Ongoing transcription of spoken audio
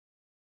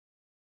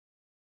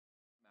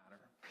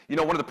You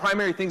know, one of the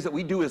primary things that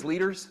we do as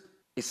leaders,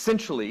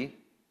 essentially,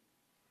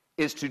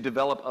 is to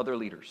develop other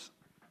leaders.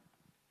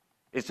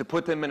 Is to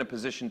put them in a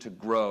position to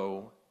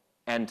grow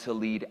and to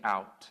lead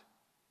out.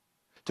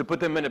 To put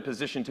them in a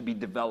position to be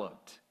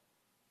developed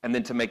and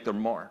then to make their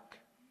mark.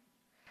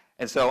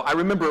 And so I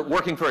remember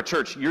working for a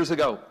church years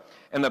ago,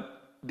 and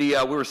we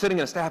were sitting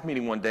in a staff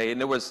meeting one day,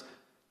 and there was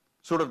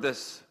sort of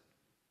this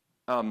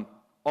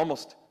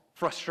almost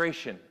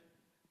frustration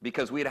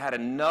because we had had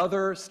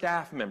another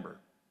staff member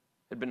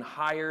had been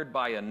hired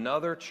by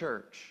another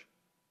church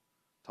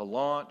to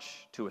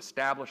launch, to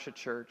establish a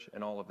church,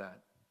 and all of that.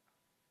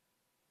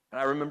 And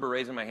I remember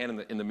raising my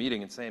hand in the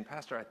meeting and saying,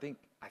 Pastor, I think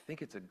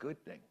it's a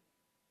good thing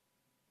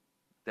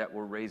that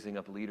we're raising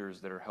up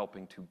leaders that are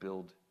helping to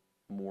build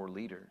more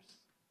leaders.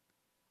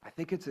 I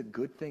think it's a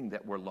good thing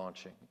that we're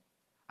launching.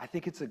 I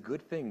think it's a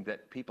good thing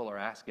that people are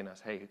asking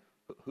us, hey,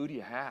 who do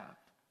you have?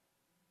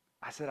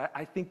 I said,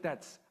 I think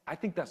that's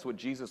what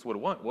Jesus would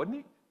want, wouldn't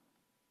he?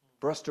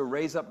 For us to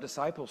raise up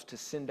disciples, to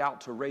send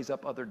out to raise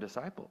up other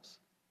disciples.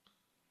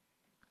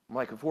 I'm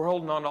like, if we're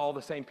holding on to all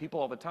the same people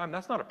all the time,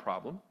 that's not a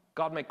problem.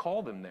 God may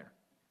call them there.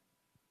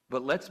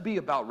 But let's be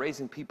about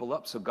raising people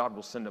up so God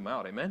will send them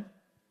out, amen?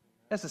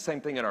 That's the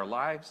same thing in our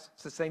lives.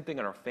 It's the same thing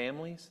in our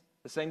families.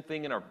 The same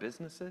thing in our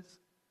businesses.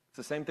 It's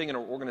the same thing in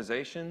our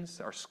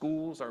organizations, our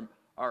schools,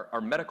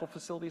 our medical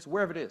facilities,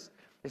 wherever it is.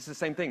 It's the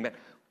same thing, man.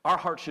 Our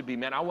heart should be,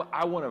 man, I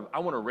want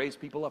to raise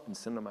people up and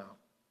send them out,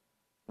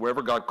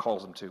 wherever God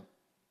calls them to.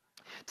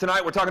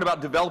 Tonight we're talking about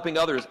developing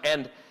others,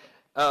 and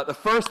the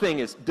first thing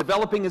is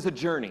developing is a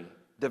journey.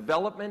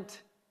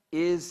 Development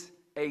is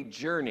a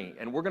journey,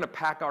 and we're going to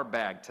pack our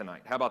bag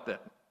tonight. How about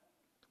that?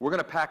 We're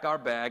going to pack our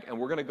bag, and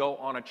we're going to go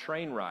on a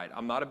train ride.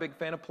 I'm not a big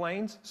fan of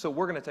planes, so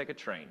we're going to take a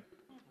train.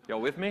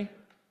 Y'all with me?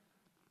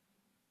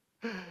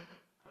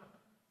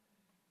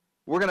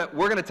 We're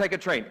going to take a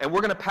train, and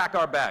we're going to pack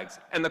our bags.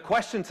 And the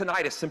question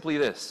tonight is simply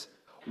this.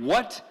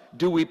 What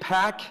do we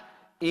pack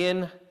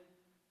in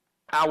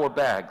our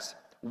bags?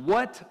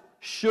 What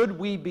should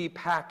we be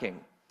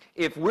packing?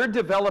 If we're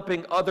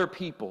developing other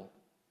people,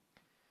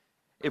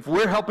 if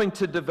we're helping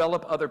to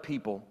develop other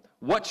people,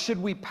 what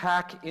should we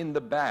pack in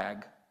the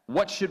bag?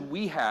 What should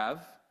we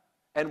have,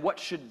 and what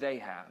should they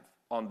have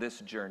on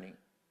this journey?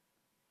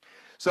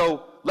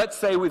 So let's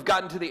say we've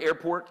gotten to the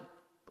airport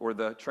or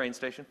the train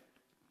station,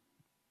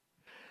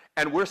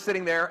 and we're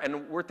sitting there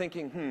and we're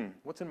thinking,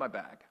 what's in my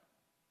bag?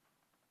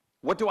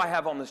 What do I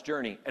have on this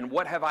journey, and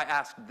what have I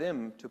asked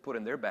them to put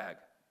in their bag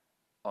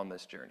on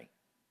this journey?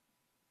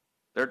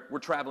 We're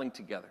traveling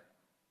together.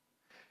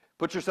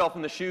 Put yourself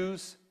in the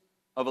shoes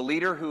of a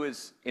leader who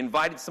has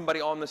invited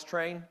somebody on this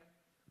train,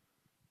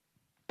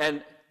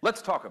 and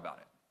let's talk about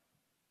it.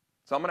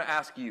 So I'm going to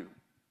ask you,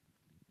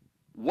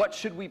 what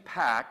should we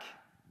pack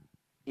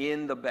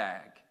in the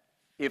bag?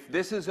 If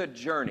this is a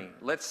journey,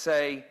 let's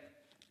say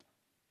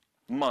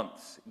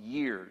months,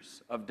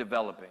 years of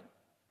developing,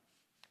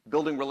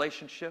 building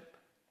relationship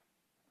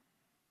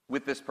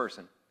with this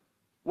person,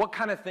 what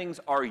kind of things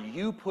are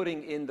you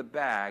putting in the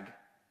bag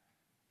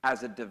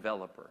as a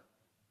developer?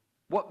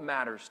 What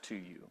matters to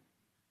you?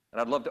 And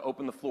I'd love to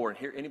open the floor and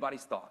hear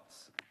anybody's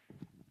thoughts.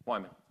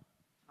 Wyman.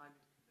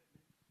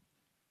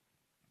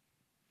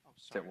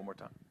 Say it one more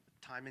time.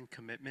 Time and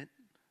commitment.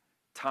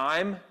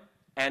 Time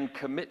and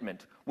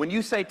commitment. When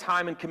you say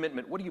time and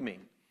commitment, what do you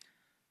mean?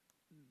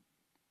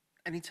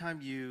 Anytime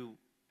you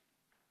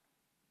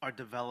are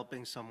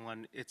developing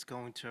someone, it's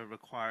going to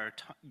require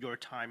your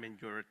time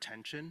and your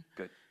attention.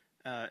 Good.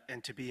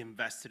 And to be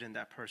invested in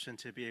that person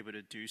to be able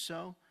to do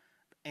so.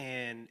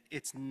 And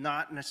it's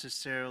not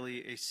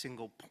necessarily a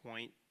single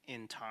point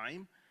in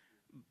time,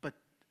 but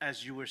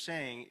as you were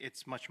saying,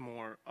 it's much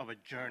more of a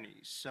journey.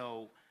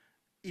 So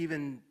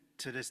even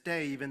to this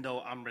day, even though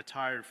I'm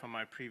retired from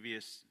my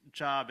previous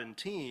job and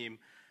team,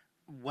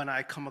 when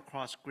I come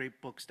across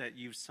great books that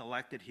you've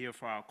selected here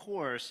for our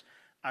course,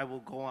 I will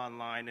go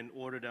online and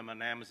order them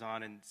on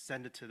Amazon and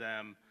send it to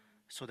them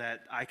so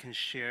that I can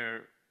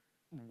share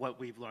what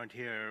we've learned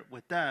here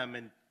with them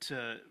and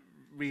to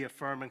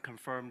reaffirm and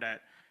confirm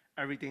that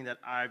everything that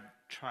I've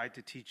tried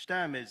to teach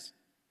them is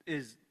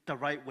the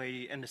right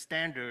way and the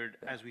standard,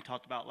 as we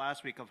talked about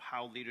last week, of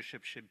how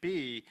leadership should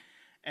be,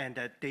 and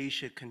that they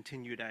should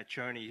continue that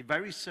journey.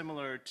 Very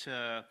similar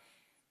to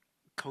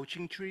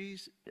coaching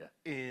trees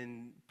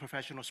in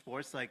professional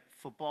sports like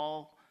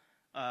football.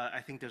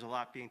 I think there's a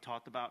lot being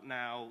talked about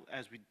now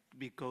as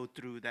we go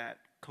through that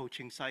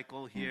coaching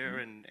cycle here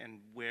and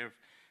where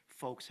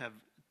folks have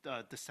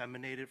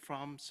disseminated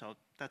from. So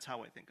that's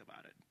how I think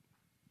about it.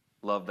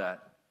 Love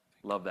that.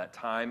 Love that.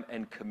 Time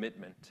and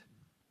commitment.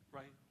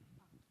 Right.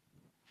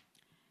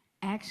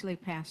 Actually,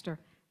 Pastor,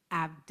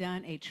 I've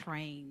done a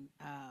train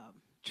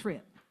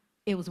trip.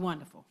 It was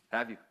wonderful.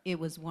 Have you? It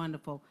was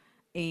wonderful.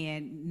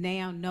 And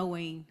now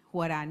knowing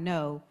what I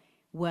know,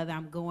 whether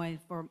I'm going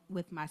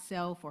with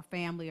myself or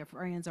family or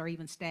friends or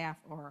even staff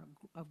or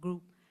a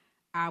group,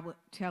 I would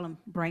tell them,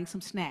 bring some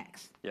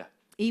snacks. Yeah.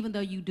 Even though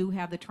you do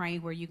have the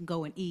train where you can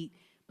go and eat,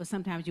 but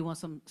sometimes you want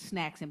some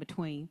snacks in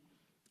between.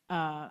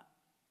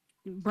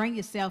 Bring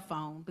your cell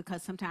phone,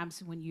 because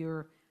sometimes when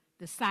you're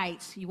the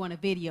sites you want to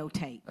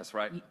videotape. That's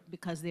right.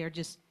 Because they're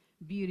just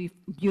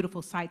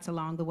beautiful sights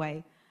along the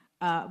way.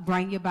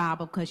 Bring your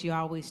Bible, because you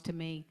always, to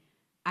me,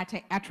 I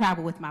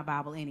travel with my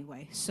Bible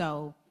anyway.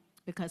 So,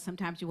 because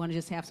sometimes you want to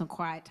just have some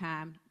quiet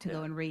time to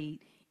go and read.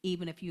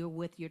 Even if you're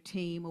with your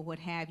team or what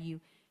have you,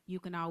 you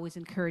can always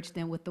encourage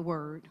them with the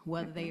word,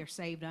 whether they are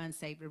saved or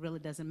unsaved. It really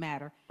doesn't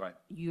matter. Right.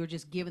 You're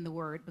just giving the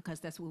word,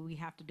 because that's what we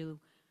have to do.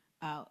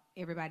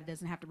 Everybody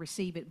doesn't have to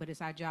receive it, but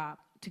it's our job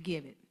to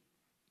give it.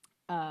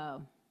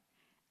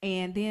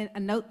 And then a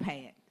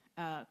notepad,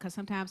 because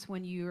sometimes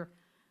when you're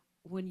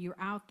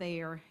out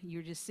there,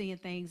 you're just seeing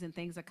things and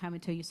things are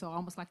coming to you. So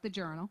almost like the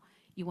journal,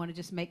 you want to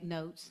just make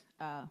notes.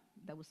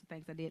 That was the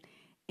things I did.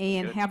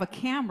 And have a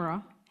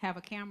camera,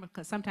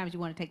 because sometimes you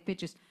want to take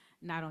pictures,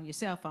 not on your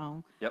cell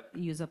phone. Yep.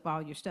 Use up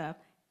all your stuff.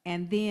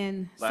 And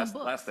then some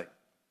books. Last thing.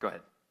 Go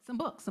ahead. Some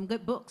books, some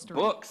good books to read.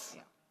 Books.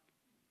 Yeah.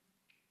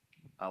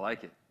 I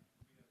like it.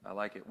 I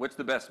like it. What's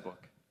the best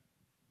book?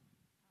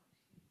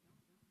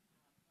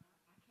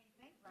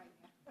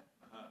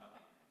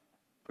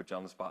 Put you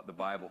on the spot. The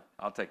Bible.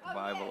 I'll take the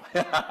Bible.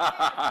 Yeah.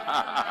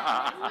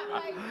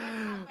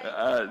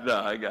 No,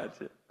 I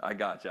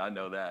got you. I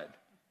know that.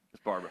 Ms.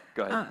 Barbara,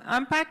 go ahead.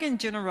 I'm packing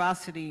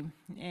generosity,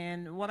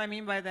 and what I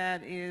mean by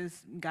that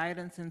is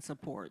guidance and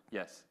support.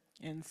 Yes.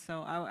 And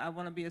so I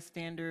want to be a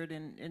standard,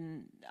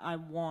 and I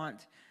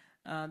want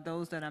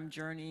those that I'm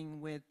journeying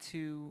with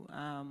to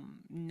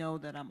know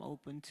that I'm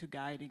open to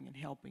guiding and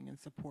helping and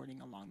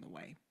supporting along the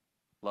way.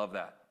 Love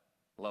that.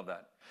 Love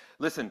that.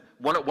 Listen,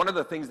 one of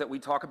the things that we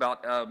talk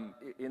about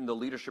in the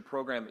leadership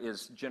program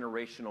is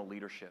generational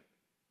leadership.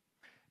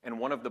 And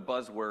one of the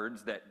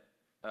buzzwords that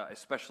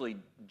especially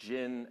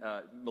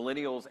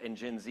millennials and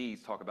Gen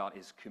Zs talk about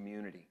is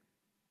community.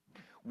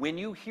 When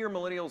you hear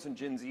millennials and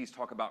Gen Zs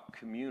talk about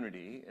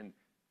community, and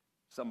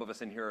some of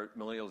us in here are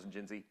millennials and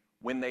Gen Z,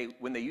 when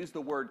they use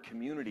the word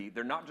community,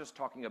 they're not just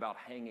talking about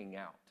hanging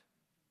out.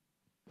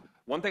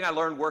 One thing I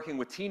learned working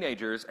with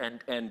teenagers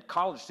and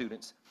college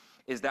students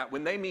is that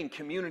when they mean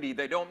community,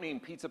 they don't mean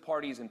pizza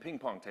parties and ping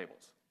pong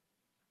tables.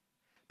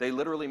 They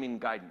literally mean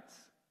guidance.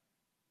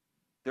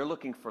 They're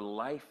looking for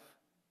life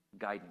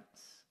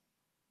guidance.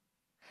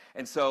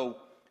 And so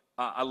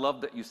I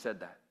love that you said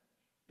that,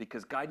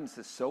 because guidance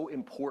is so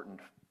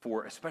important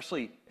for,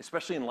 especially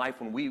in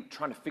life when we're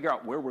trying to figure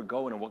out where we're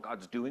going and what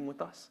God's doing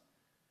with us.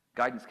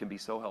 Guidance can be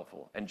so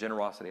helpful. And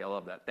generosity, I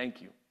love that.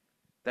 Thank you.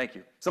 Thank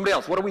you. Somebody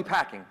else, what are we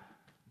packing?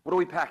 What are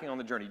we packing on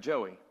the journey?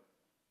 Joey,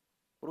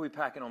 what are we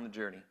packing on the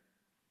journey?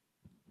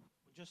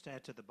 Just to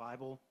add to the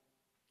Bible,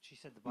 she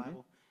said the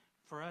Bible.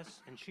 For us,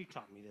 and she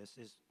taught me this,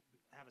 is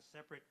have a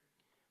separate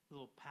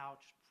little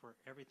pouch for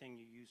everything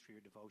you use for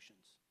your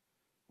devotions,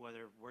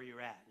 where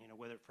you're at,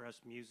 whether for us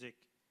music,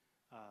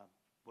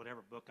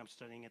 whatever book I'm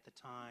studying at the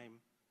time,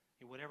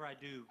 and whatever I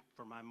do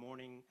for my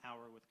morning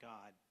hour with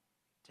God,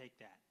 take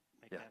that,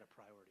 make that a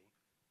priority.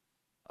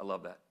 I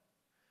love that.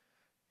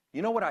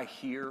 You know what I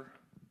hear?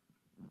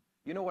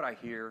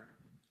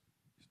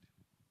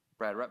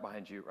 Brad, right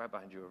behind you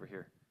over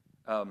here.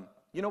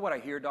 You know what I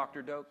hear,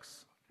 Dr.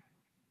 Dokes?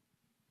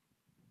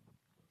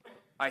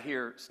 I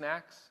hear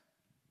snacks.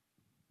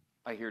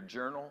 I hear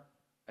journal.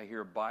 I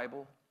hear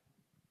Bible.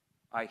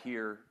 I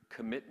hear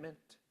commitment.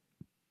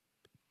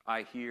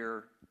 I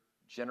hear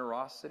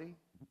generosity.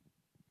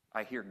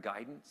 I hear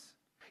guidance.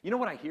 You know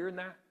what I hear in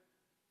that?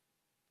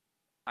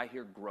 I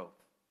hear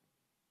growth.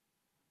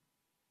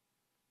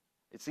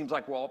 It seems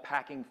like we're all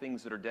packing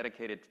things that are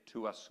dedicated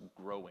to us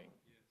growing.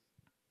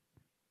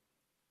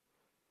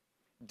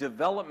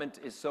 Development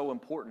is so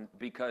important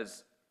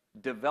because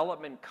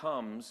development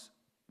comes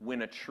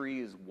when a tree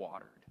is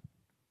watered,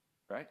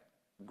 right?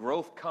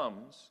 Growth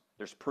comes,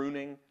 there's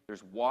pruning,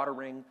 there's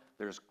watering,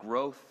 there's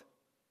growth,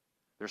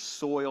 there's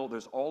soil,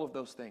 there's all of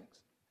those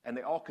things. And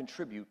they all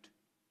contribute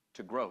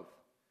to growth.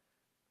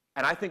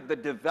 And I think the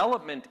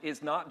development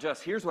is not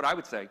just, here's what I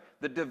would say,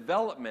 the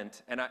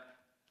development, and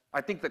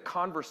I think the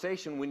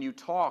conversation when you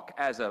talk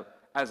as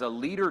a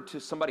leader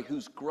to somebody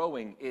who's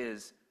growing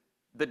is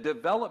the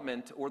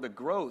development or the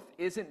growth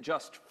isn't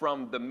just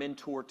from the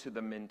mentor to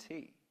the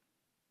mentee.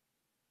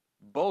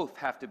 Both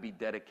have to be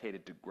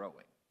dedicated to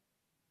growing.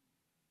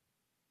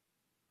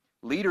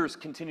 Leaders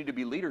continue to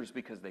be leaders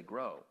because they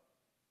grow.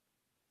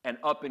 And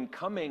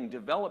up-and-coming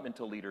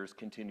developmental leaders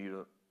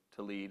continue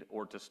to lead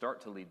or to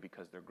start to lead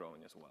because they're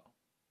growing as well.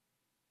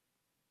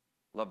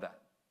 Love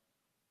that.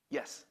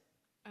 Yes?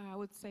 I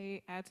would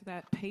say add to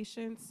that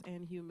patience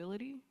and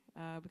humility,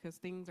 because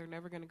things are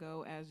never going to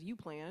go as you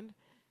planned.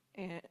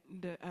 And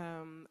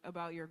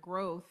about your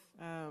growth,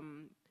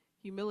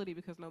 humility,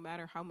 because no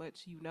matter how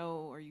much you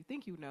know or you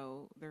think you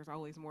know, there's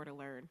always more to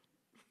learn.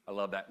 I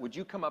love that. Would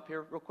you come up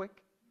here real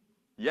quick?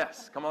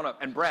 Yes, come on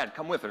up. And Brad,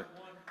 come with her.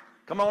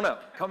 Come on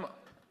up. Come on.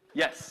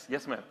 Yes,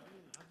 ma'am.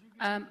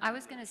 I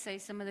was going to say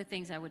some of the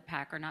things I would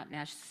pack are not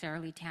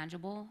necessarily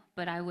tangible,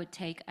 but I would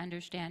take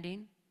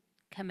understanding,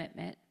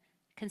 commitment,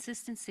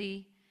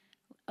 consistency,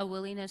 a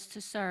willingness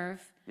to serve,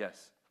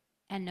 Yes.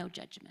 and no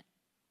judgment.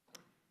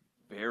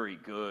 Very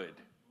good.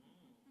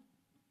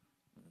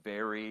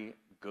 Very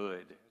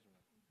good.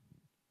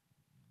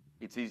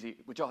 It's easy.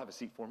 Would y'all have a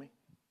seat for me?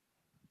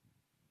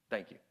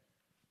 Thank you.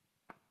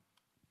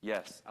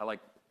 Yes, I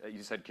like,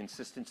 you said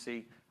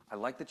consistency. I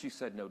like that you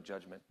said no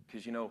judgment,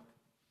 because, you know,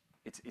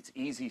 it's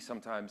easy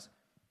sometimes.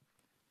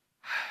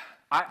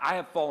 I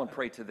have fallen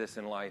prey to this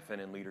in life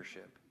and in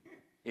leadership,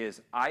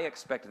 is I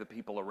expect the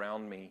people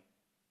around me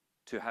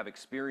to have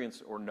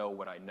experience or know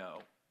what I know.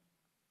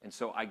 And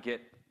so I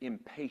get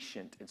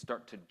impatient and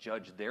start to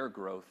judge their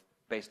growth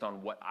based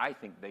on what I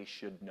think they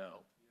should know.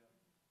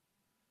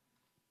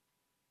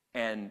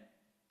 And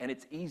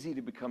it's easy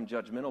to become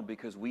judgmental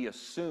because we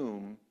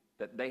assume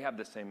that they have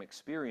the same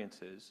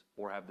experiences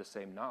or have the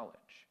same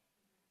knowledge.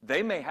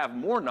 They may have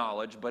more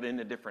knowledge, but in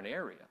a different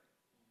area.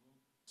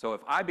 So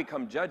if I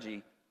become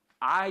judgy,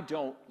 I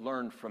don't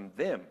learn from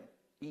them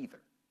either.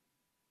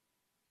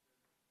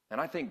 And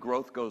I think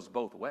growth goes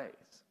both ways.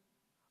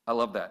 I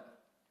love that.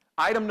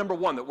 Item number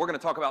one that we're going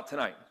to talk about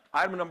tonight,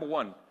 item number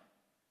one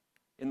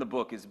in the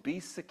book is be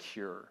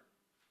secure.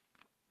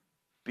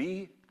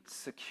 Be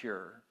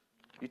secure.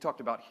 You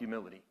talked about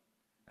humility,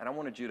 and I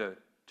wanted you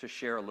to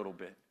share a little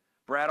bit.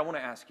 Brad, I want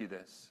to ask you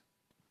this.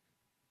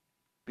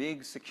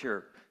 Being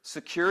secure.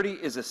 Security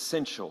is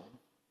essential.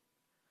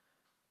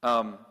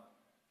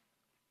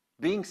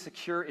 Being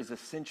secure is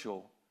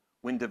essential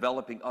when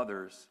developing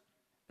others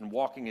and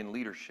walking in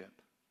leadership.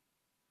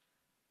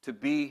 To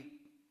be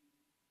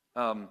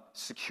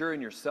secure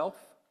in yourself,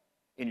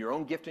 in your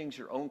own giftings,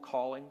 your own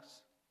callings.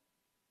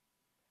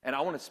 And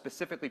I want to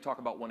specifically talk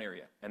about one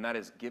area, and that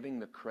is giving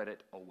the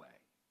credit away.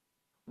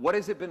 What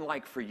has it been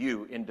like for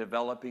you in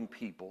developing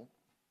people?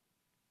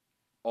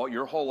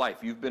 Your whole life,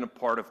 you've been a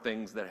part of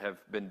things that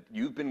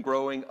you've been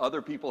growing,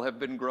 other people have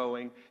been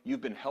growing, you've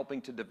been helping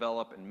to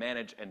develop and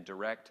manage and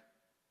direct.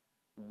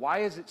 Why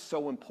is it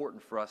so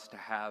important for us to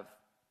have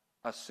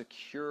a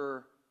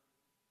secure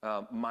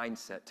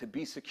mindset, to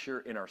be secure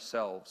in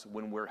ourselves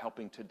when we're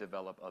helping to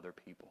develop other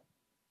people?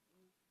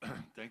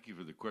 Thank you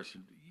for the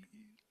question.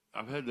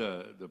 I've had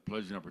the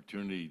pleasure and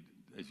opportunity,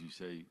 as you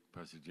say,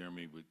 Pastor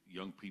Jeremy, with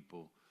young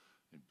people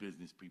and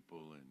business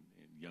people and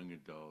young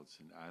adults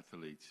and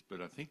athletes. But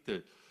I think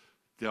that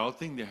the other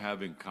thing they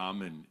have in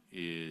common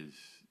is,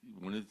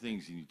 one of the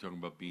things, and you're talking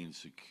about being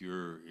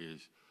secure,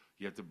 is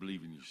you have to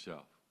believe in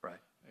yourself.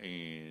 Right.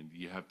 And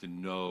you have to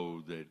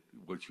know that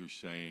what you're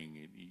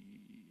saying,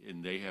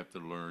 and they have to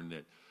learn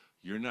that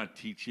you're not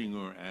teaching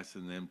or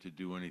asking them to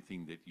do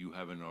anything that you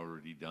haven't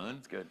already done.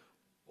 That's good.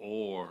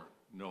 Or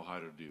know how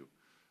to do.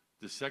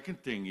 The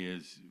second thing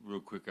is, real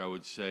quick, I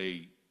would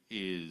say,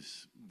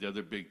 is the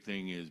other big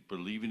thing is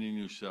believing in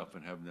yourself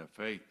and having that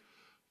faith.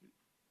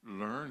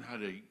 Learn how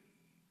to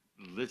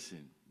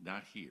listen,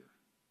 not hear.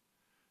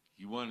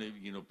 You want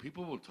to,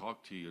 people will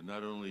talk to you,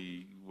 not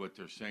only what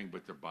they're saying,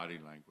 but their body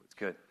language. It's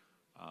good.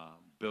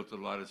 Built a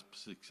lot of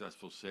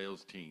successful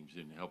sales teams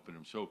and helping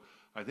them. So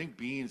I think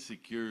being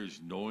secure is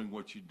knowing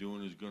what you're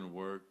doing is going to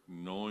work,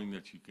 knowing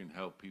that you can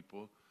help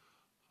people,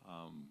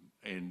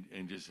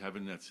 and just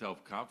having that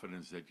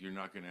self-confidence that you're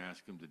not going to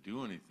ask them to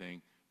do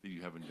anything that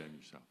you haven't done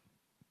yourself.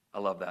 I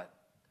love that.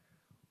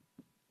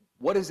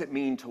 What does it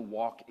mean to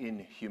walk in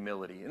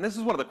humility? And this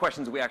is one of the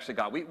questions we actually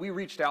got. We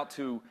reached out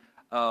to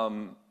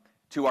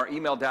our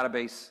email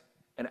database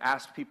and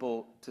asked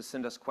people to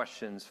send us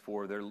questions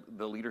for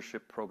the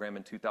leadership program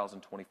in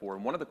 2024.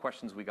 And one of the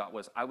questions we got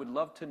was, I would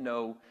love to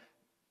know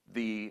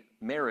the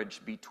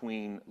marriage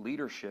between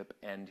leadership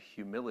and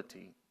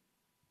humility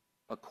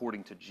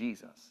according to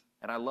Jesus.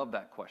 And I love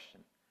that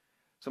question.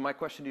 So my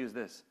question to you is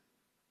this: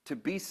 to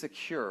be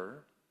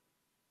secure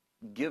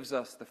gives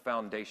us the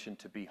foundation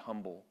to be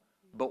humble.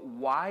 But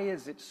why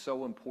is it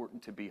so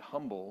important to be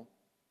humble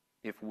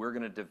if we're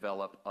going to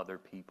develop other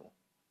people?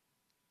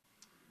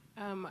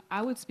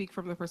 I would speak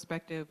from the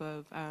perspective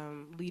of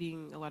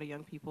leading a lot of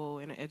young people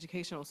in an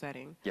educational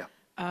setting. Yeah.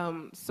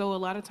 So a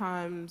lot of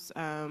times,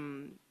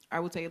 I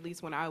would say, at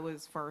least when I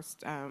was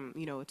first,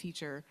 a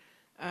teacher,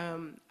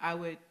 I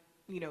would,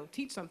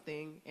 teach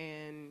something,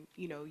 and,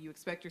 you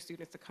expect your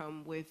students to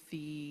come with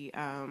the,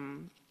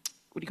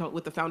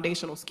 with the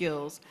foundational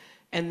skills.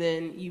 And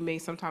then you may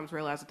sometimes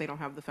realize that they don't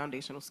have the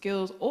foundational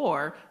skills,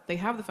 or they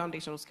have the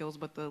foundational skills,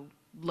 but the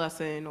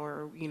lesson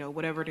or,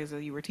 whatever it is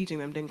that you were teaching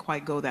them didn't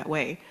quite go that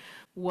way.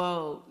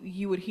 Well,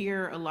 you would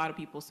hear a lot of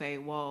people say,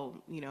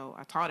 well,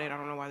 I taught it, I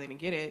don't know why they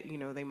didn't get it.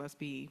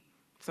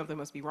 Something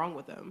must be wrong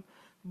with them.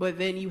 But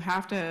then you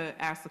have to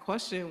ask the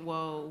question,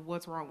 well,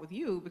 what's wrong with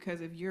you? Because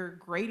if you're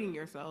grading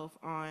yourself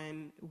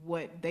on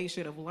what they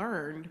should have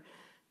learned,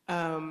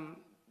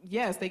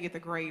 yes, they get the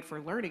grade for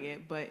learning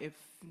it, but if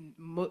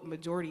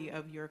majority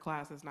of your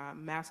class is not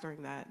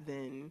mastering that,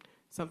 then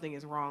something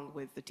is wrong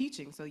with the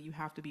teaching. So you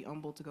have to be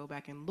humble to go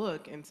back and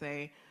look and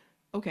say,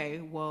 okay,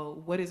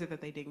 well, what is it that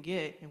they didn't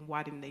get, and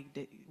why didn't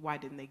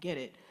they get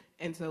it?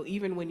 And so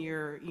even when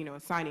you're,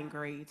 assigning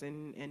grades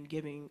and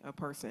giving a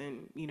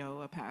person,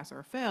 a pass or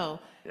a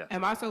fail, yeah.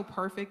 Am I so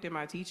perfect in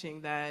my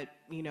teaching that,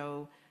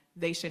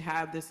 they should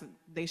have this,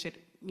 they should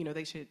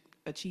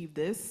achieve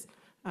this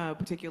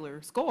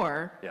particular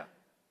score? Yeah.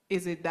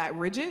 Is it that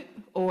rigid?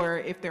 Or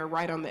if they're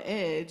right on the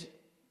edge,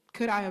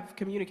 could I have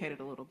communicated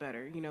a little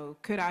better?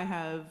 Could I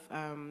have,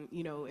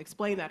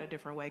 explained that a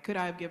different way? Could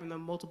I have given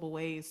them multiple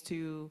ways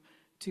to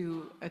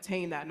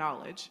attain that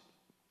knowledge?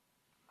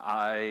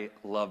 I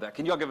love that.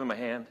 Can y'all give him a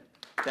hand?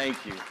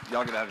 Thank you.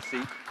 Y'all can have a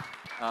seat.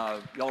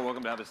 Y'all are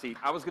welcome to have a seat.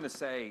 I was going to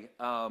say,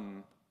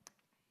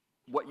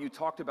 what you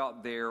talked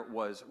about there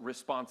was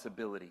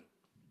responsibility.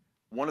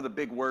 One of the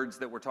big words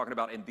that we're talking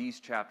about in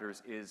these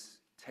chapters is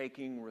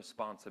taking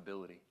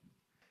responsibility.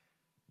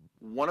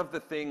 One of the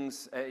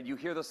things, you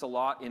hear this a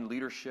lot in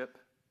leadership,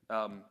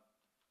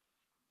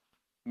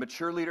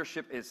 mature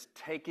leadership is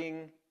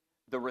taking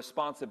the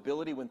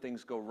responsibility when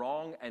things go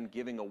wrong and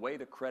giving away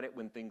the credit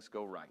when things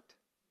go right.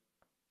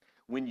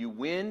 When you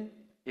win,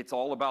 it's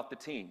all about the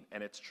team,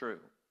 and it's true.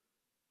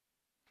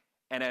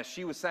 And as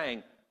she was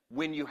saying,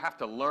 when you have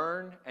to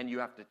learn and you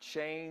have to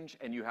change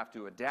and you have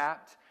to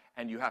adapt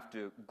and you have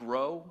to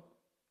grow,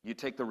 you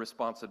take the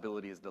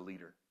responsibility as the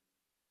leader.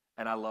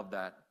 And I love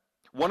that.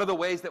 One of the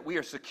ways that we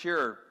are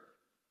secure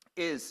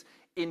is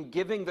in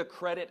giving the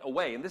credit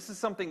away. And this is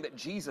something that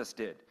Jesus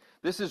did.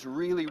 This is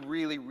really,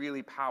 really,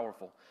 really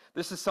powerful.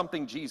 This is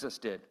something Jesus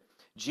did.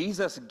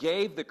 Jesus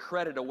gave the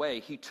credit away.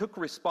 He took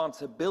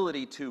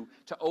responsibility to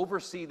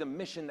oversee the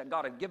mission that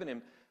God had given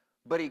him,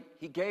 but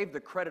he gave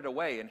the credit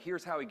away, and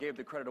here's how he gave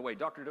the credit away.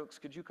 Dr.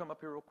 Dokes, could you come up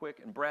here real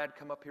quick? And Brad,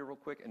 come up here real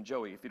quick. And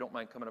Joey, if you don't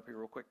mind coming up here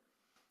real quick.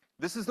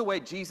 This is the way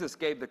Jesus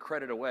gave the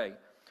credit away.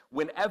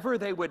 Whenever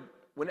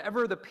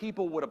the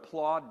people would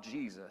applaud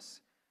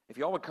Jesus, if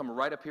y'all would come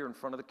right up here in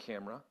front of the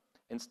camera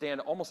and stand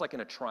almost like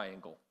in a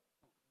triangle,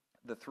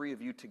 the three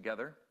of you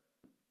together.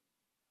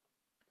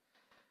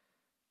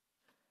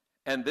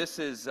 And this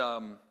is,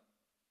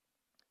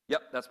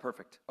 yep, that's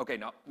perfect. Okay,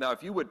 now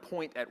if you would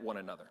point at one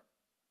another.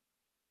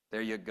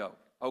 There you go.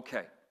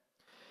 Okay.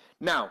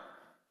 Now,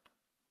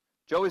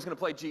 Joey's going to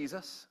play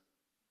Jesus.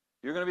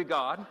 You're going to be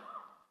God.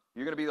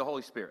 You're going to be the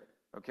Holy Spirit.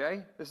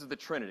 Okay? This is the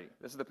Trinity.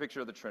 This is the picture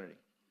of the Trinity.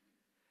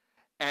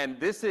 And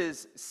this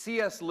is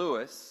C.S.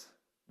 Lewis,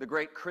 the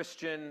great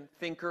Christian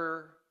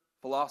thinker,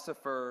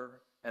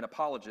 philosopher, and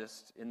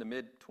apologist in the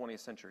mid-20th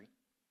century.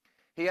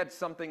 He had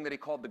something that he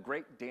called the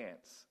Great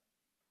Dance.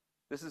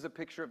 This is a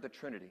picture of the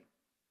Trinity.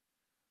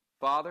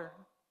 Father,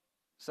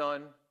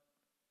 Son,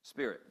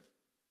 Spirit.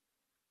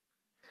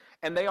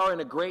 And they are in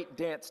a great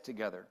dance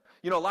together.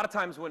 You know, a lot of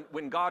times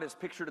when God is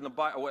pictured in the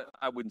Bible,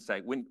 I wouldn't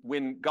say,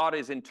 when God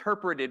is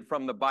interpreted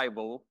from the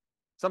Bible,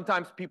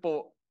 sometimes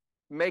people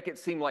make it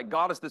seem like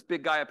God is this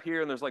big guy up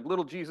here, and there's like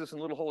little Jesus and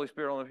little Holy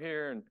Spirit on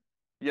here, and,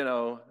 you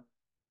know,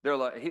 they're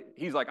like,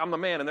 he's like, I'm the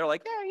man, and they're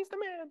like, yeah, he's the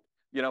man.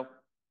 You know,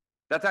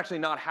 that's actually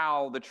not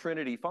how the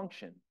Trinity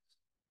functions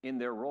in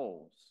their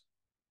roles.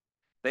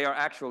 They are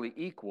actually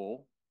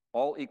equal,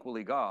 all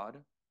equally God,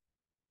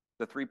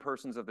 the three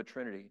persons of the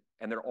Trinity,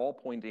 and they're all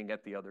pointing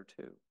at the other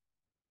two.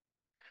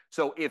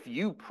 So if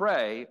you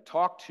pray,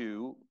 talk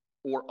to,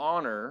 or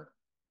honor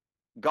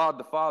God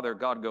the Father,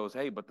 God goes,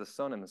 hey, but the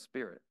Son and the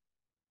Spirit,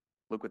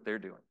 look what they're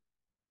doing.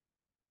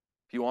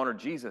 If you honor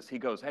Jesus, he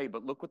goes, hey,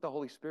 but look what the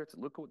Holy Spirit's,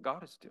 look what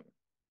God is doing.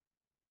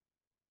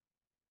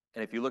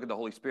 And if you look at the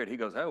Holy Spirit, he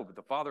goes, oh, but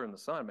the Father and the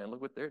Son, man,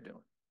 look what they're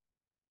doing.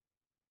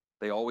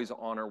 They always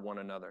honor one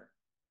another.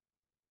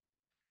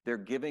 They're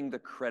giving the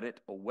credit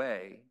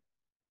away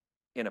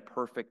in a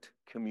perfect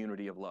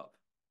community of love.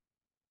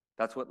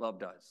 That's what love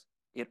does.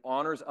 It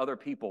honors other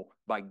people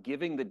by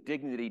giving the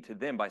dignity to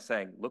them by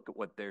saying, look at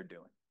what they're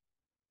doing.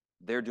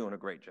 They're doing a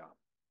great job.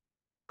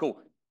 Cool.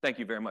 Thank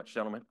you very much,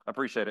 gentlemen. I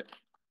appreciate it.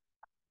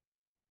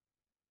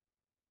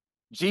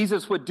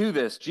 Jesus would do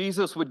this.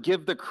 Jesus would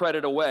give the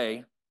credit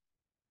away.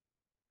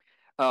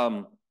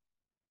 In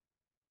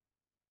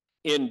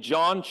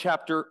John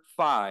chapter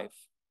 5,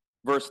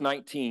 verse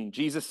 19,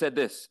 Jesus said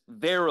this,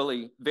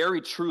 verily,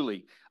 very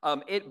truly.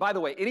 By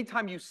the way,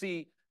 anytime you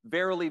see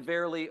verily,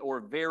 verily,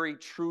 or very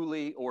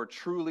truly, or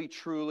truly,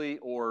 truly,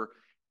 or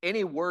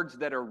any words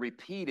that are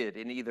repeated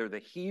in either the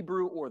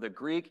Hebrew or the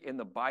Greek in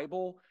the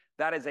Bible,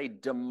 that is a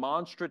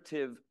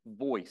demonstrative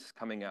voice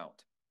coming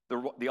out.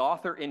 The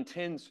author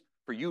intends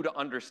for you to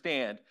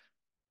understand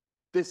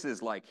this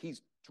is like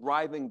he's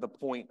driving the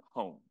point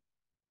home.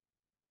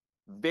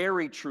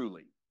 Very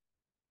truly.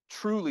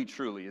 Truly,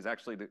 truly is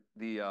actually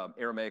the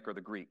Aramaic or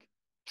the Greek.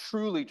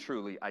 Truly,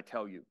 truly, I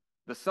tell you,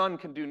 the Son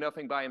can do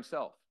nothing by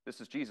himself. This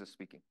is Jesus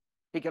speaking.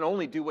 He can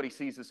only do what he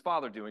sees his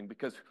Father doing,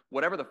 because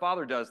whatever the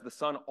Father does, the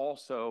Son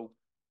also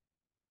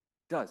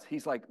does.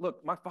 He's like,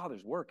 look, my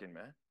Father's working,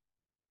 man.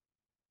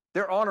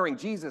 They're honoring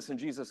Jesus, and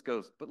Jesus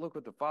goes, but look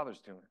what the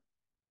Father's doing.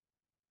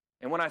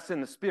 And when I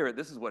send the Spirit,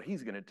 this is what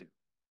he's going to do.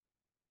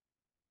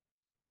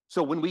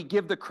 So when we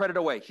give the credit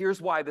away,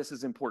 here's why this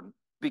is important.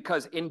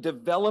 Because in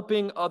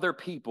developing other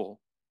people,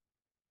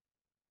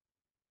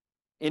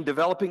 it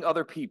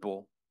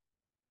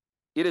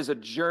is a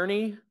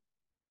journey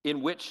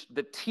in which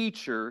the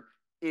teacher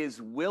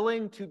is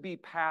willing to be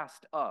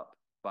passed up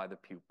by the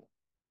pupil.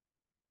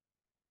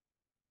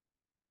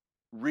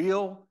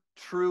 Real,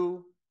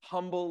 true,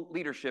 humble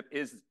leadership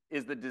is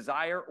the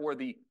desire or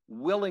the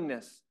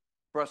willingness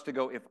for us to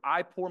go, if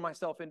I pour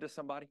myself into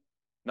somebody,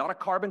 not a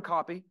carbon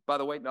copy, by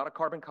the way, not a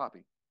carbon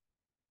copy.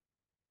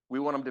 We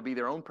want them to be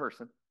their own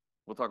person.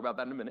 We'll talk about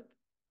that in a minute.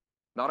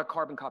 Not a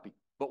carbon copy,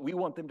 but we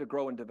want them to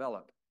grow and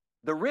develop.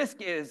 The risk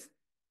is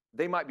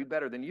they might be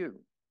better than you.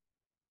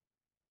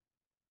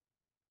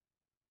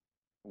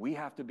 We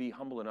have to be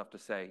humble enough to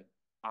say,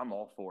 I'm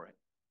all for it.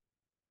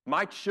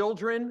 My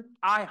children,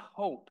 I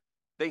hope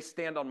they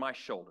stand on my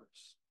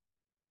shoulders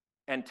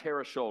and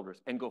Tara's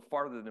shoulders and go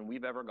farther than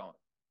we've ever gone.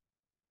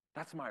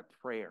 That's my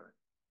prayer.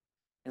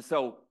 And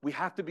so we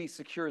have to be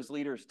secure as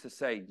leaders to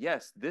say,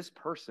 yes, this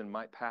person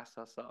might pass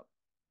us up.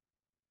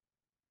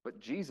 But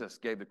Jesus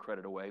gave the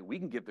credit away. We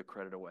can give the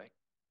credit away.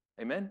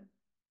 Amen?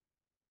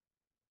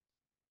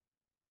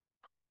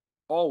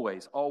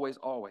 Always, always,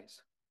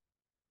 always.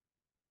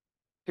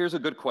 Here's a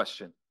good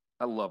question.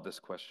 I love this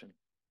question.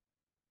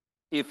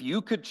 If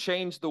you could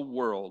change the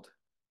world,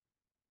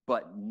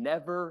 but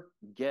never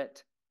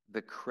get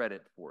the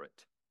credit for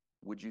it,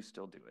 would you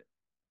still do it?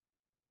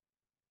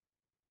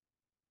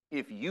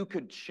 If you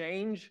could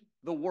change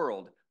the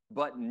world,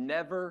 but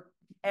never,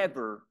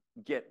 ever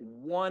get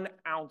 1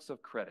 ounce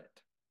of credit,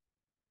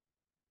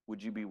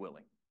 would you be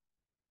willing?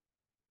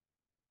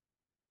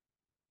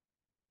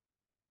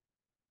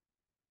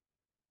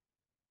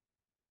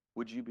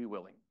 Would you be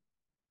willing?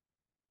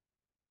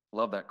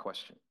 Love that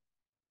question.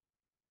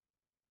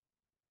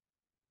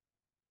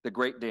 The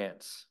great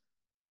dance.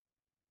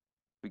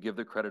 We give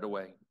the credit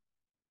away.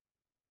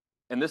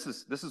 And this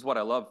is what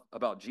I love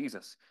about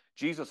Jesus.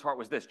 Jesus' heart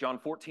was this, John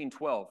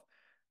 14:12.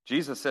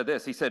 Jesus said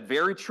this, he said,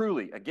 very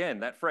truly, again,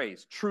 that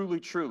phrase, truly,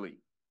 truly.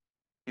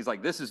 He's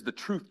like, this is the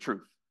truth,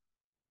 truth.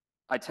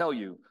 I tell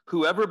you,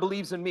 whoever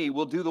believes in me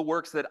will do the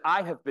works that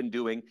I have been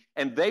doing,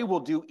 and they will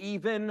do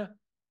even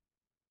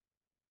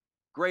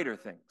greater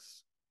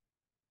things,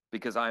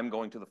 because I am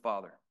going to the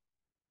Father.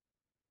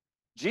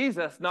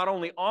 Jesus not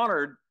only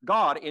honored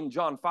God in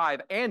John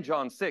 5 and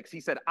John 6,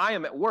 he said, I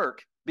am at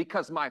work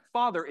because my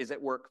Father is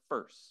at work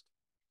first.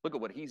 Look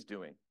at what he's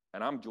doing,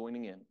 and I'm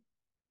joining in.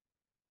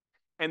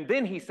 And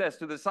then he says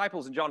to the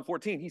disciples in John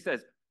 14, he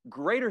says,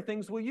 greater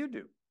things will you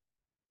do,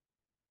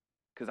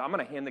 because I'm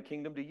going to hand the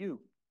kingdom to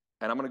you,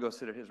 and I'm going to go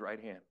sit at his right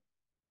hand.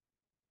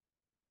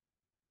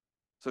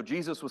 So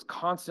Jesus was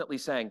constantly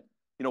saying,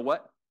 you know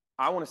what?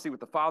 I want to see what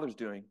the Father's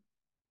doing,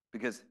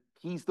 because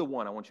he's the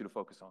one I want you to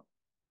focus on.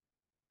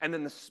 And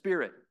then the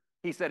Spirit,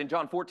 he said in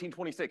John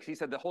 14:26, he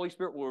said, the Holy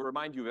Spirit will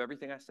remind you of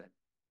everything I said.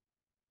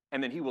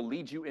 And then he will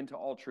lead you into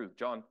all truth.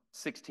 John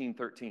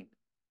 16:13.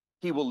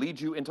 He will lead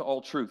you into all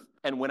truth.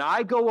 And when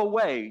I go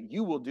away,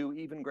 you will do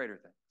even greater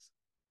things.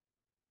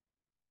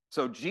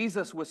 So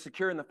Jesus was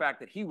secure in the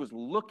fact that he was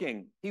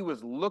looking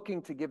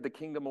to give the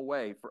kingdom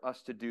away for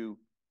us to do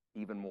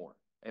even more.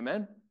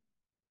 Amen?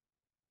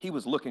 He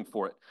was looking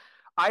for it.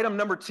 Item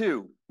number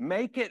 2,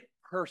 make it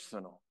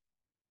personal.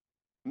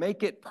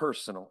 Make it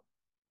personal.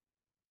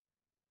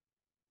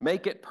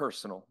 Make it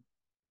personal.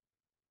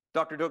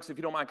 Dr. Dokes, if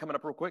you don't mind coming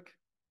up real quick.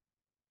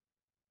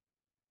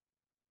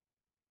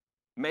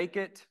 Make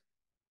it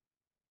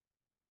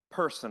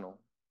personal.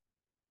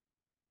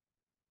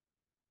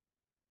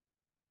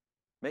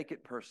 Make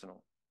it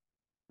personal.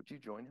 Would you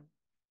join him?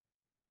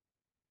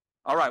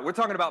 All right, we're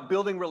talking about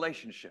building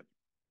relationship.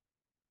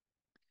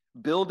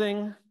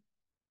 Building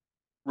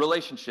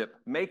relationship,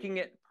 making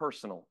it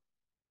personal.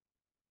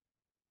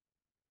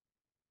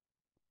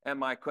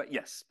 And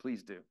yes,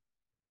 please do.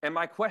 And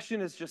my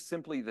question is just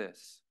simply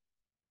this.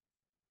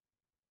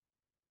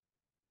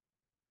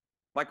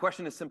 My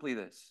question is simply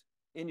this.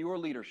 In your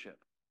leadership,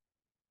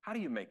 how do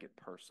you make it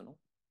personal?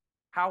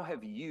 How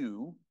have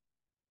you,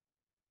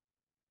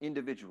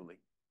 individually,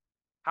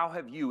 how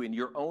have you, in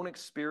your own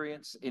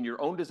experience, in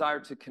your own desire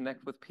to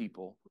connect with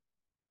people,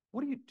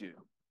 what do you do?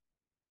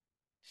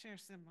 Share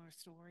similar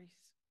stories.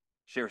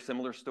 Share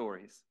similar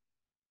stories.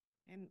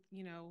 And,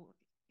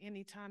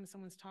 anytime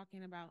someone's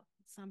talking about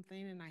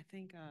something and I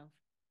think of,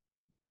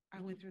 I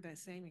went through that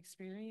same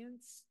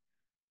experience,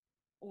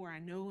 or I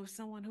know of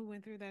someone who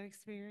went through that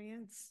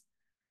experience,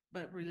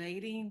 but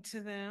relating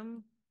to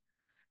them,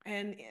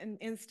 and in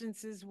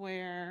instances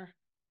where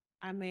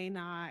I may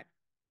not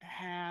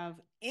have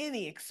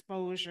any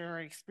exposure or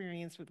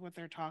experience with what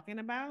they're talking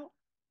about,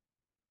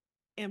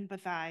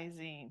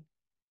 empathizing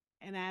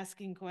and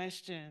asking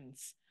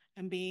questions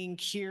and being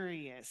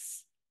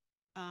curious,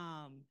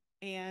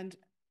 and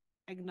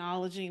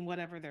acknowledging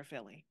whatever they're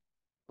feeling.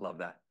 Love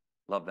that.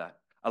 Love that.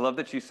 I love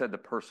that you said the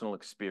personal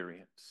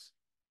experience.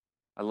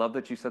 I love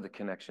that you said the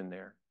connection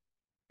there.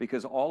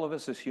 Because all of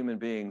us as human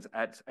beings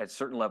at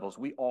certain levels,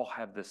 we all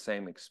have the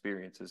same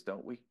experiences,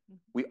 don't we? Mm-hmm.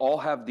 We all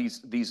have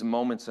these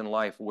moments in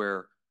life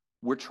where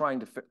we're trying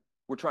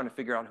to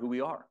figure out who we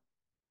are.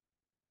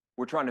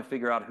 We're trying to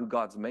figure out who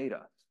God's made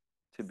us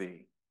to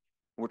be.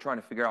 We're trying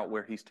to figure out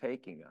where he's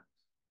taking us.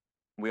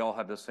 We all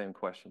have the same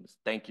questions.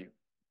 Thank you.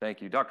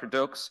 Thank you. Dr.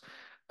 Dokes,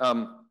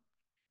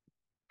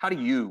 how do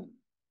you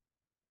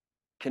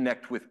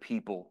connect with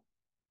people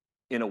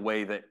in a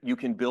way that you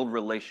can build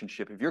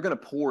relationship? If you're going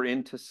to pour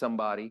into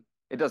somebody,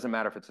 it doesn't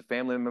matter if it's a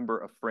family member,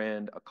 a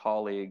friend, a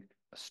colleague,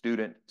 a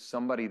student,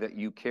 somebody that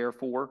you care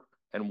for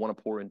and want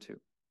to pour into.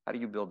 How do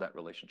you build that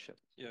relationship?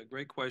 Yeah,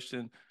 great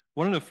question.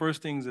 one of the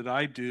first things that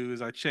I do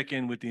is I check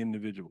in with the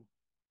individual,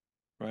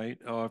 right?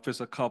 Or if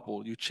it's a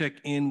couple, you check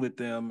in with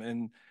them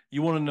and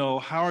you want to know,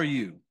 how are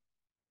you?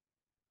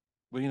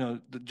 Well, you know,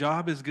 the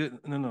job is good.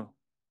 No, no.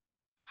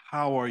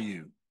 How are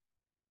you?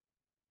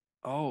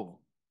 Oh,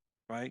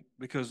 right?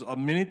 Because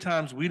many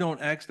times we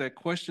don't ask that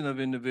question of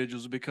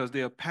individuals because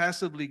they are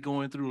passively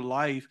going through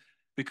life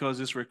because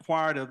it's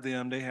required of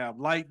them. They have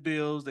light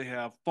bills, they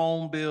have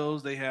phone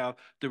bills, they have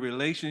the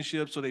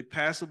relationships, so they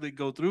passively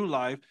go through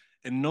life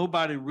and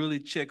nobody really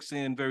checks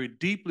in very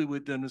deeply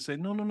with them to say,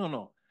 no, no, no,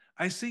 no.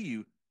 I see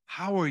you.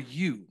 How are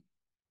you?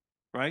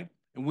 Right?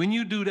 And when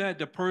you do that,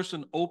 the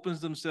person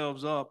opens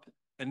themselves up,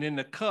 and then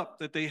the cup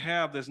that they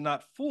have that's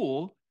not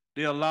full,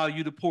 they allow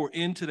you to pour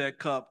into that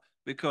cup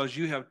because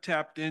you have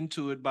tapped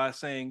into it by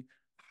saying,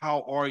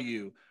 how are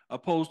you?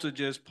 Opposed to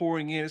just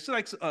pouring in. It's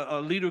like a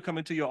leader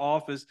coming to your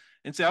office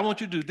and say, I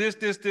want you to do this,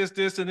 this, this,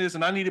 this, and this,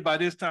 and I need it by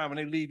this time, and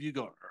they leave, you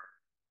go,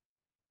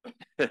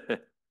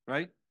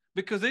 right?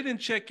 Because they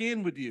didn't check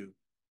in with you.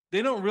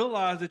 They don't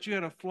realize that you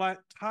had a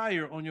flat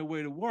tire on your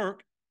way to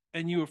work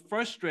and you were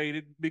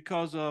frustrated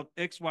because of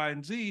X, Y,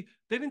 and Z.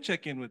 They didn't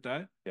check in with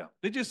that. Yeah.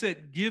 They just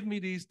said, give me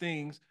these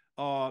things.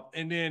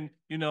 And then,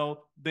 you know,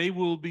 they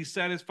will be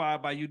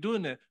satisfied by you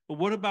doing that. But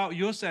what about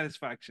your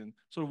satisfaction?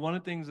 So one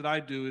of the things that I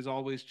do is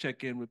always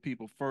check in with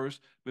people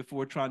first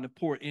before trying to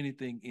pour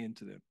anything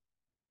into them.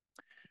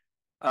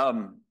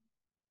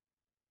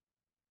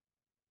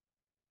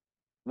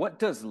 What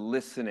does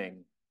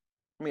listening,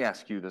 let me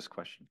ask you this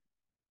question.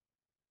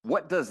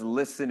 What does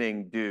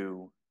listening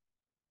do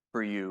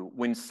for you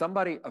when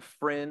somebody, a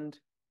friend,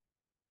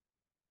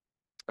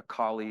 a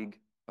colleague,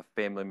 a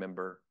family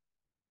member,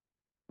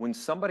 when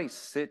somebody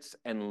sits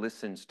and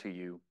listens to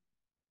you,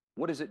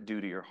 what does it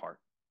do to your heart?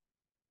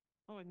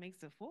 Oh, it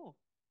makes it full.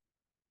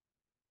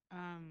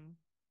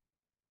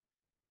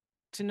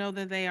 To know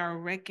that they are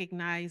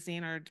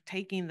recognizing or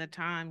taking the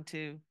time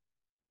to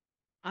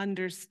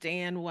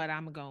understand what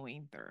I'm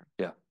going through.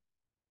 Yeah.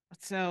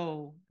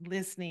 So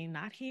listening,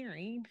 not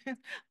hearing,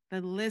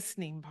 the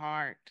listening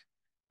part.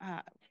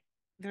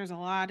 There's a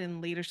lot in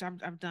leadership.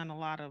 I've done a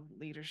lot of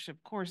leadership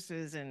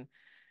courses and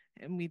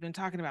we've been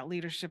talking about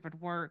leadership at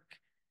work.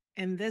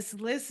 And this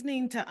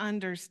listening to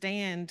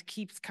understand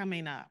keeps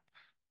coming up,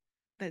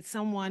 that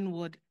someone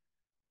would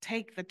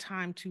take the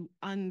time to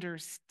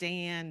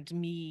understand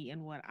me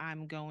and what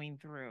I'm going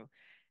through.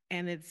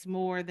 And it's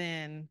more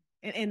than,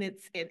 and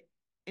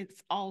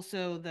it's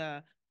also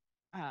the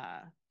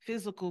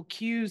physical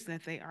cues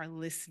that they are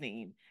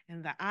listening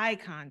and the eye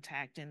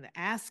contact and the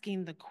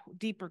asking the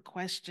deeper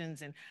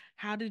questions and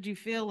how did you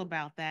feel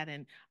about that?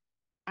 And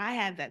I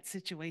had that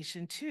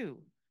situation too.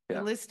 Yeah.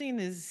 The listening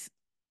is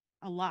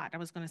a lot. I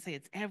was going to say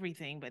it's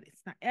everything, but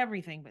it's not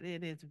everything, but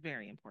it is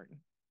very important.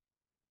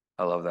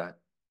 I love that.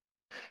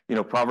 You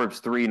know, Proverbs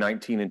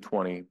 3:19 and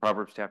 20,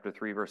 Proverbs chapter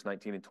 3, verse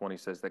 19 and 20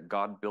 says that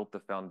God built the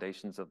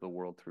foundations of the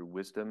world through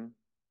wisdom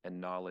and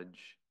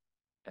knowledge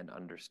and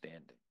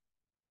understanding.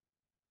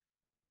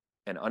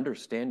 And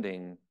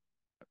understanding,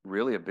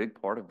 really a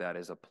big part of that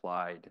is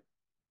applied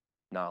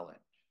knowledge.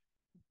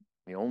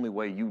 The only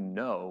way you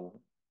know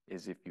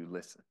is if you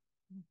listen,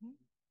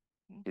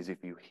 is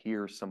if you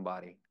hear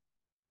somebody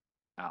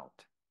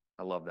out.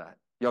 I love that.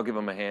 Y'all give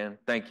them a hand.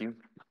 Thank you.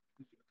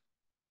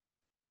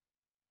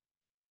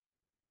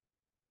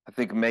 I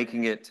think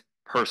making it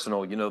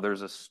personal, you know,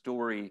 there's a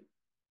story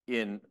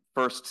in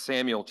 1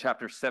 Samuel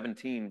chapter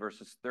 17,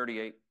 verses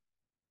 38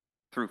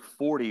 through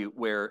 40,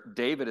 where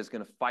David is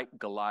going to fight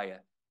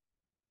Goliath.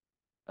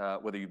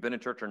 Whether you've been in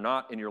church or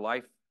not in your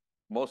life,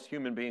 most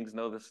human beings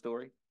know this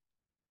story.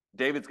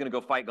 David's going to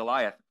go fight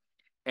Goliath.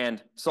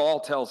 And Saul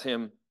tells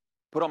him,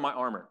 put on my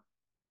armor.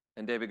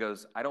 And David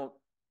goes, I don't,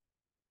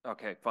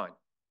 okay, fine.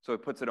 So he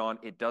puts it on.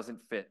 It doesn't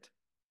fit.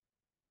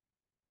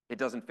 It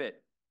doesn't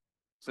fit.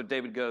 So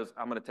David goes,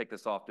 I'm going to take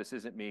this off. This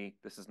isn't me.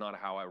 This is not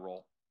how I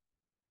roll.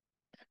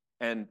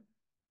 And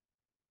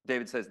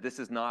David says, this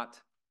is not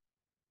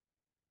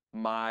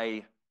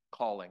my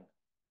calling.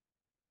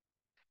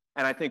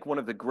 And I think one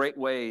of the great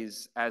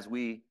ways as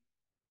we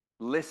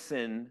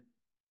listen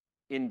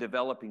in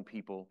developing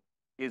people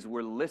is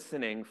we're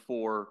listening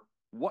for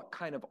what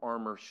kind of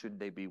armor should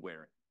they be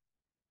wearing?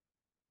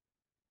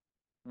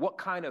 What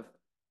kind of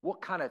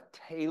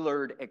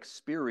tailored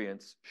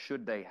experience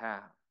should they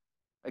have?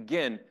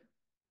 Again,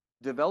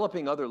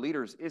 developing other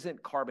leaders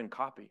isn't carbon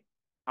copy.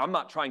 I'm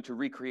not trying to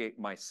recreate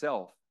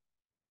myself.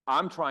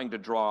 I'm trying to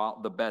draw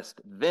out the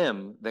best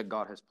them that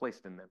God has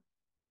placed in them.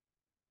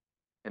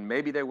 And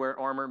maybe they wear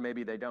armor,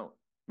 maybe they don't.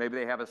 Maybe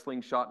they have a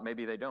slingshot,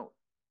 maybe they don't.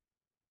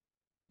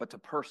 But to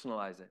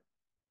personalize it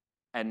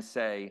and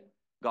say,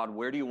 God,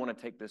 where do you want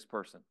to take this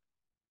person?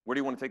 Where do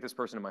you want to take this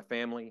person in my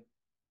family,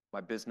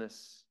 my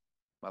business,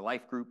 my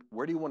life group?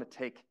 Where do you want to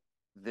take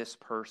this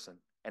person?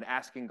 And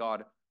asking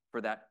God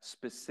for that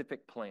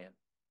specific plan.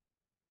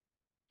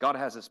 God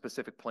has a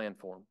specific plan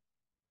for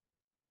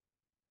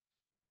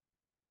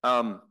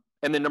them.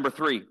 And then number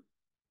 3,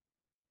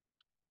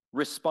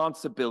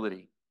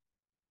 responsibility.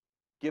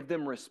 Give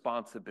them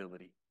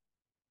responsibility.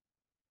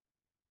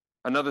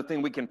 Another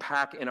thing we can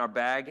pack in our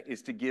bag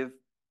is to give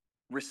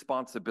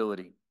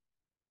responsibility.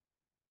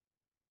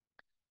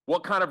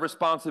 What kind of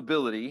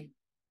responsibility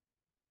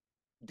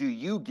do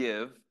you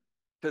give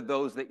to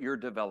those that you're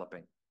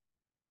developing?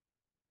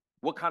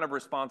 What kind of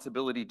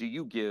responsibility do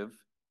you give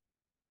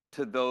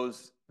to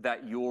those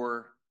that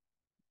you're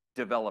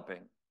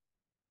developing?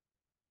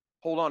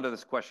 Hold on to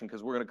this question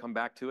because we're going to come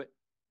back to it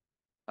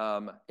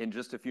in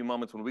just a few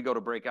moments when we go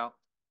to breakout.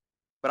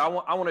 But I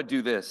want to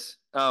do this.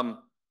 Number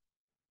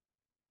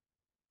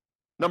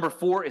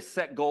 4 is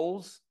set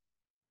goals.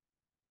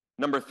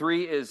 Number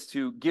 3 is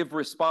to give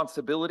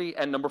responsibility.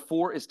 And number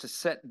 4 is to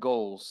set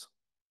goals.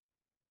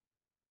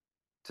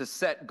 To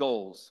set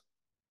goals.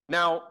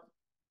 Now,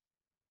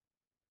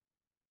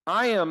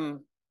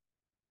 I'm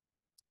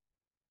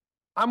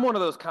one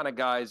of those kind of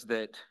guys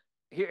that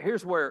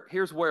here's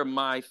where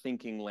my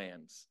thinking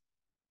lands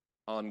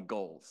on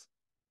goals.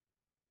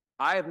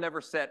 I have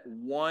never set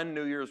one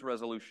New Year's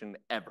resolution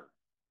ever.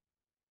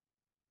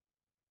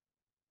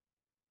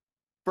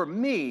 For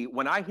me,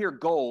 when I hear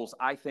goals,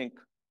 I think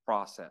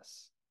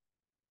process.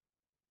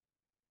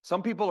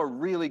 Some people are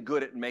really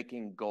good at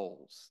making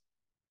goals.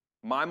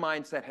 My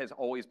mindset has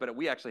always been,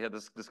 we actually had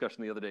this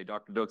discussion the other day,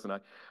 Dr. Dokes and I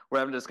were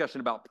having a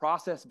discussion about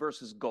process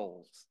versus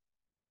goals.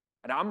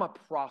 And I'm a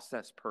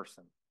process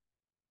person.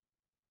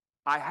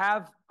 I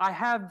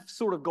have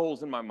sort of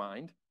goals in my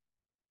mind,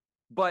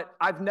 but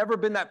I've never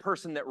been that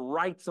person that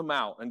writes them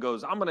out and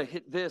goes, I'm going to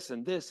hit this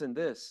and this and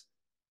this.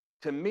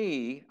 To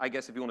me, I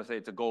guess if you want to say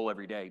it's a goal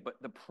every day, but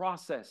the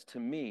process to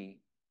me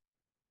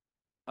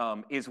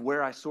is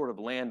where I sort of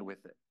land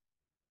with it.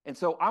 And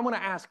so I'm going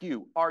to ask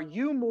you, are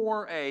you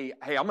more hey,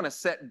 I'm going to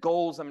set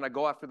goals, I'm going to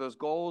go after those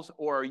goals,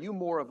 or are you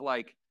more of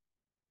like,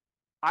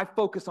 I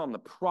focus on the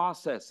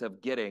process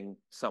of getting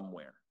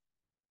somewhere?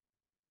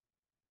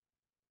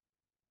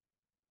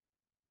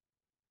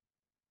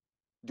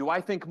 Do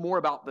I think more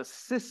about the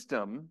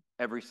system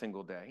every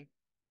single day,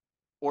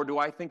 or do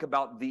I think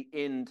about the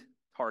end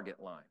target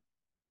line?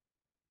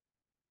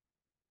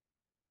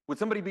 Would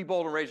somebody be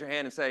bold and raise your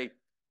hand and say,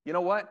 you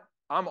know what?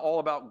 I'm all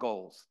about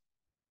goals.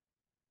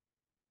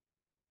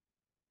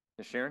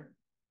 Ms. Sharon?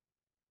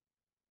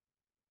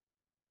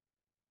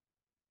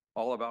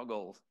 All about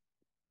goals.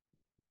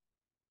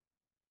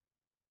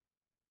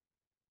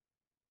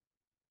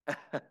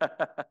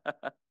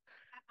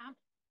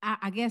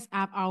 I guess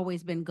I've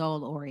always been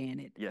goal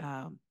oriented.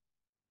 Yeah.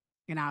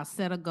 And I'll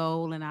set a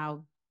goal and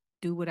I'll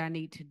do what I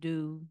need to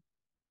do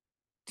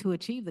to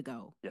achieve the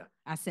goal. Yeah.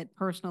 I set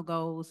personal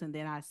goals and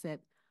then I set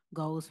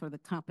goals for the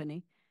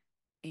company.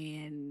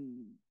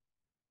 And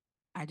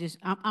I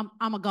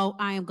am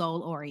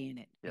goal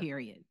oriented, Yeah.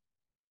 period.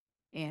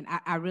 And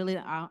I really,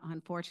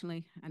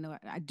 unfortunately, I know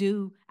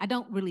I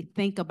don't really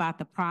think about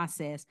the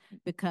process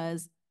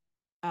because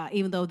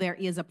even though there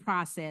is a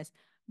process,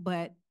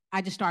 but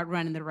I just start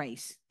running the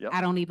race. Yep.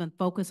 I don't even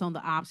focus on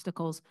the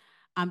obstacles.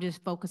 I'm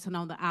just focusing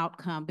on the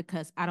outcome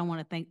because I don't want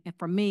to think, and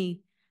for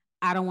me,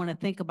 I don't want to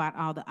think about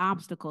all the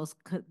obstacles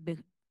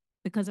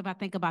because if I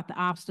think about the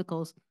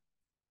obstacles,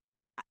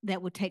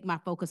 that would take my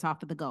focus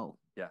off of the goal.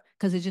 Yeah.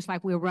 Because it's just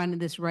like we're running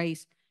this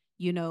race,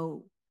 we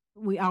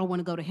all want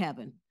to go to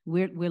heaven.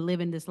 We're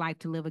living this life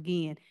to live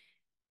again.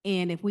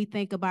 And if we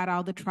think about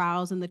all the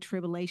trials and the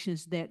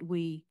tribulations that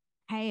we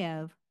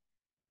have,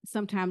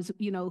 sometimes,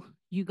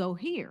 you go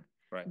here.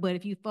 Right. But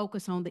if you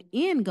focus on the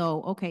end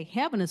goal, okay,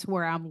 heaven is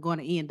where I'm going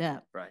to end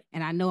up. Right.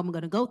 And I know I'm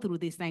going to go through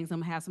these things. I'm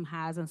going to have some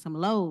highs and some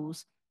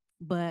lows.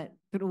 But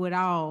through it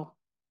all,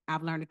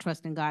 I've learned to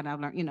trust in God. And I've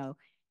learned,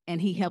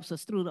 and he helps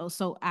us through those.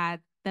 So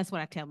that's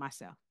what I tell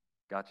myself.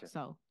 Gotcha.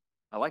 So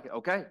I like it.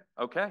 Okay.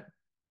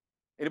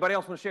 Anybody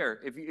else want to share?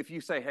 If you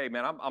say, hey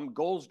man, I'm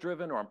goals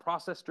driven or I'm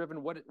process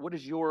driven, what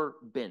is your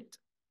bent?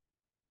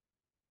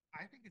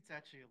 I think it's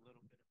actually a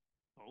little bit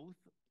of both.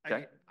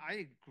 Okay.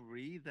 I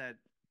agree that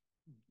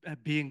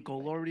being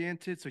goal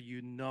oriented, so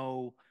you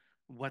know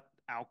what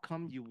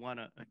outcome you want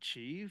to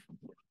achieve,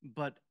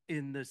 but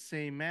in the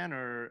same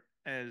manner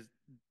as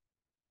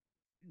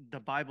the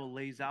Bible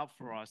lays out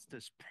for us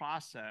this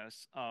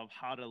process of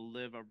how to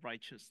live a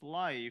righteous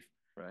life.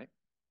 Right.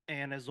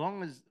 And as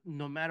long as,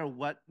 no matter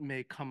what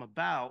may come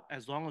about,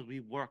 as long as we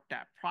work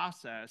that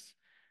process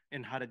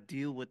and how to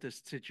deal with the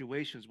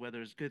situations,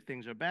 whether it's good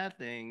things or bad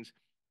things,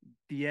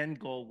 the end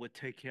goal would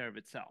take care of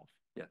itself.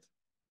 Yes.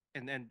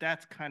 And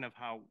that's kind of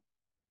how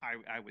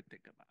I would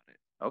think about it.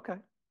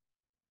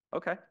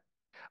 Okay.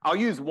 I'll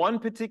use one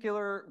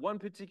particular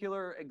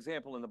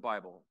example in the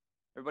Bible.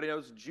 Everybody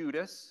knows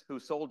Judas, who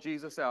sold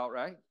Jesus out,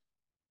 right?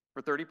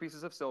 For 30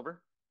 pieces of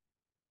silver.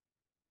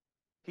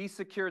 He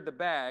secured the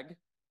bag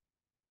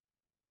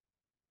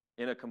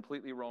in a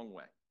completely wrong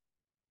way.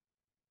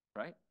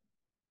 Right?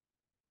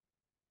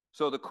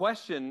 So the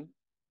question,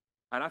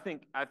 and I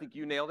think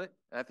you nailed it,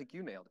 and I think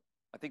you nailed it.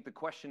 I think the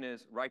question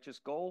is righteous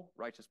goal,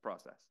 righteous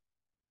process.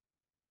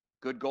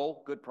 Good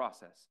goal, good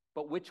process.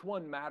 But which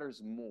one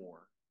matters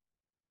more?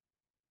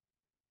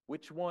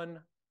 Which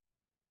one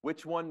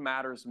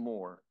matters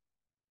more?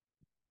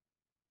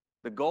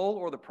 The goal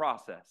or the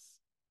process?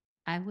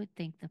 I would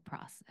think the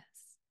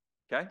process.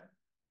 Okay?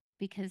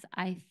 because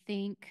I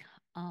think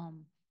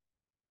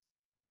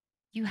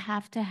you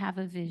have to have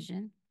a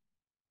vision.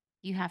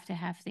 You have to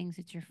have things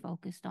that you're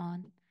focused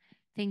on,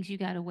 things you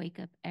got to wake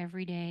up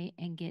every day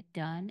and get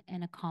done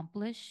and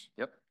accomplish.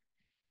 Yep.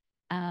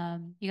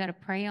 You got to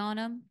pray on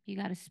them. You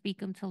got to speak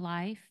them to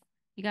life.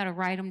 You got to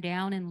write them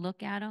down and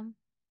look at them.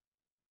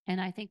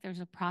 And I think there's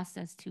a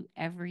process to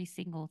every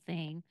single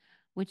thing,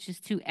 which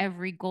is to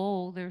every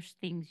goal, there's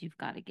things you've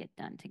got to get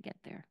done to get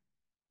there.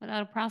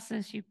 Without a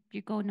process, you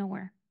go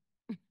nowhere.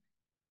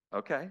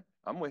 Okay,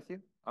 I'm with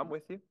you. I'm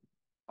with you.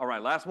 All right,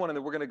 last one, and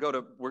then we're gonna go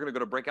to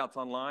breakouts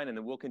online, and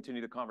then we'll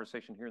continue the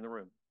conversation here in the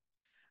room.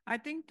 I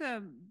think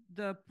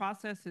the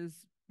process is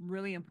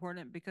really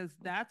important because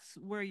that's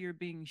where you're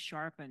being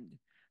sharpened.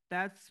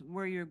 That's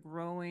where you're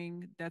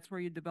growing. That's where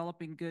you're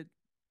developing good,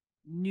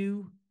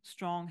 new,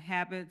 strong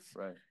habits.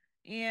 Right.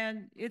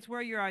 And it's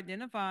where you're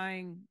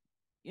identifying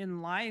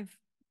in life,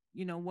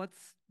 you know,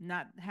 what's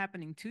not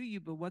happening to you,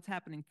 but what's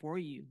happening for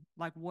you.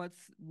 Like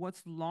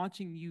what's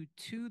launching you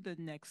to the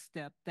next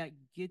step that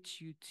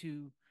gets you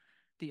to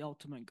the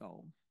ultimate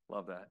goal.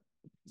 Love that.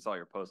 Saw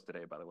your post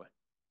today, by the way.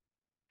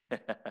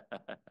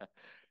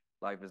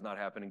 Life is not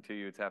happening to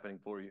you, it's happening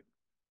for you.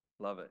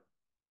 Love it.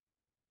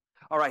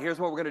 All right, here's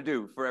what we're going to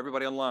do for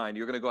everybody online.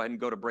 You're going to go ahead and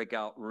go to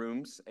breakout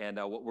rooms. And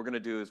what we're going to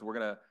do is we're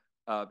going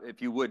to,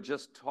 if you would,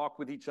 just talk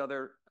with each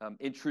other,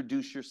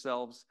 introduce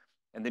yourselves,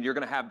 and then you're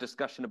going to have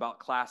discussion about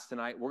class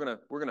tonight. We're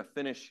going to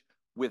finish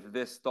with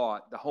this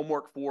thought. The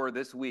homework for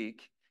this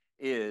week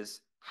is,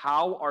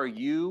 how are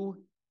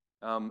you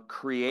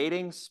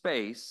creating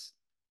space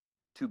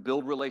to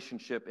build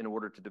relationship in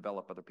order to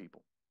develop other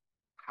people?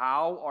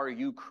 How are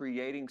you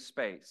creating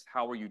space?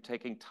 How are you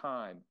taking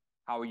time?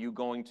 How are you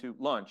going to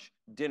lunch,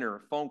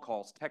 dinner, phone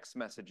calls, text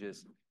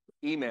messages,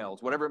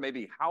 emails, whatever it may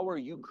be? How are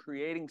you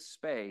creating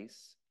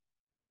space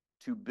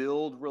to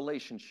build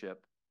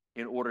relationship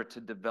in order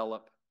to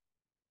develop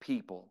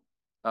people,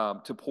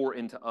 to pour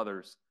into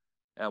others?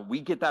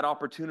 We get that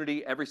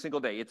opportunity every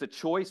single day. It's a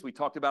choice. We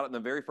talked about it in the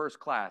very first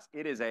class.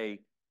 It is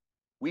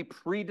we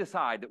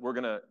pre-decide that we're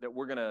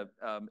gonna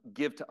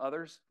give to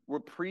others. We're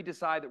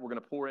pre-decide that we're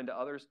gonna pour into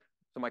others.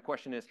 So my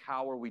question is,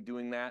 how are we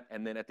doing that?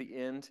 And then at the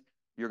end,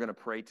 you're gonna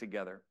pray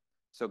together.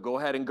 So go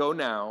ahead and go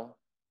now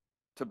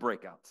to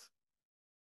breakouts.